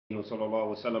وصلى الله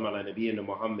وسلم على نبينا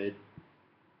محمد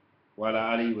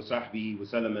وعلى آله وصحبه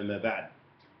وسلم ما بعد.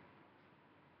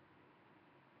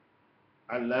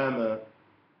 Allama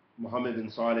Muhammad bin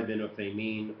Salih bin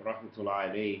Al-Uthaymeen rahmatullahi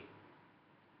alayh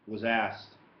was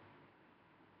asked,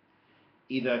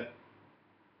 إذا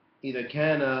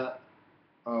كان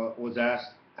was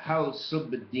asked, how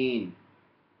سب الدين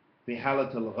في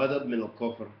حالة الغضب من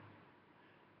الكفر?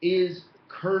 Is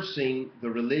cursing the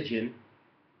religion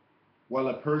while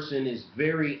a person is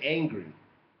very angry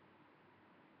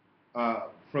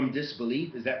from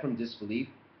disbelief? Is that from disbelief?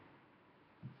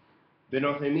 Bin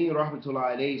Uthaymeen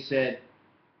rahmatullahi alayhi said,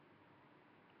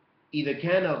 إذا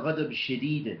كان غضب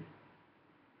شديدا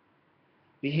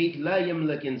بحيث لا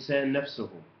يملك إنسان نفسه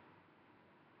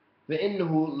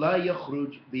فإنه لا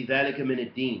يخرج بذلك من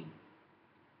الدين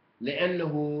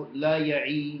لأنه لا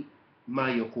يعي ما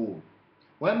يقول.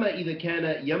 وأما إذا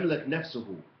كان يملك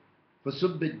نفسه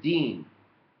فسب الدين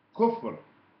كفر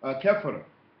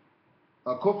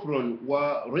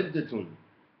وردة،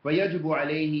 فيجب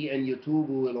عليه أن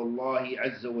يتوب إلى الله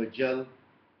عز وجل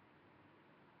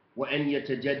وأن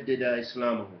يتجدد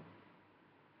إسلامه.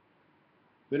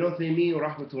 Bin Uthaymeen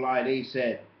rahmatullahi alayhi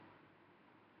said,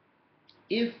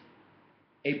 if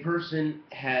a person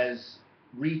has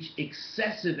reached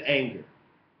excessive anger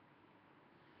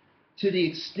to the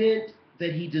extent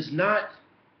that he does not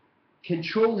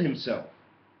control himself,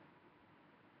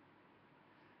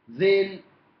 then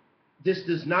this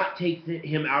does not take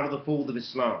him out of the fold of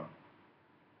Islam.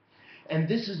 And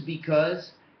this is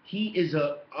because he is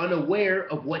unaware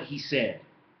of what he said.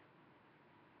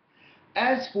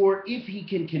 As for if he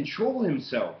can control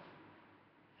himself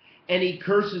and he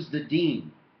curses the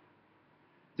deen,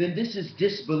 then this is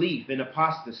disbelief and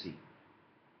apostasy.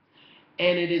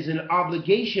 And it is an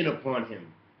obligation upon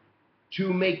him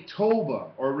to make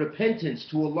tawbah or repentance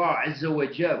to Allah Azza wa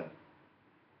Jal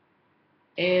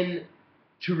and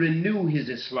to renew his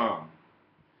Islam.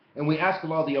 And we ask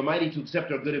Allah the Almighty to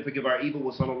accept our good and forgive our evil.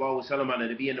 Wa sallallahu wa sallam ala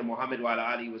nabiyyina Muhammad wa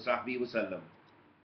ala alihi wa sahbihi wa sallam.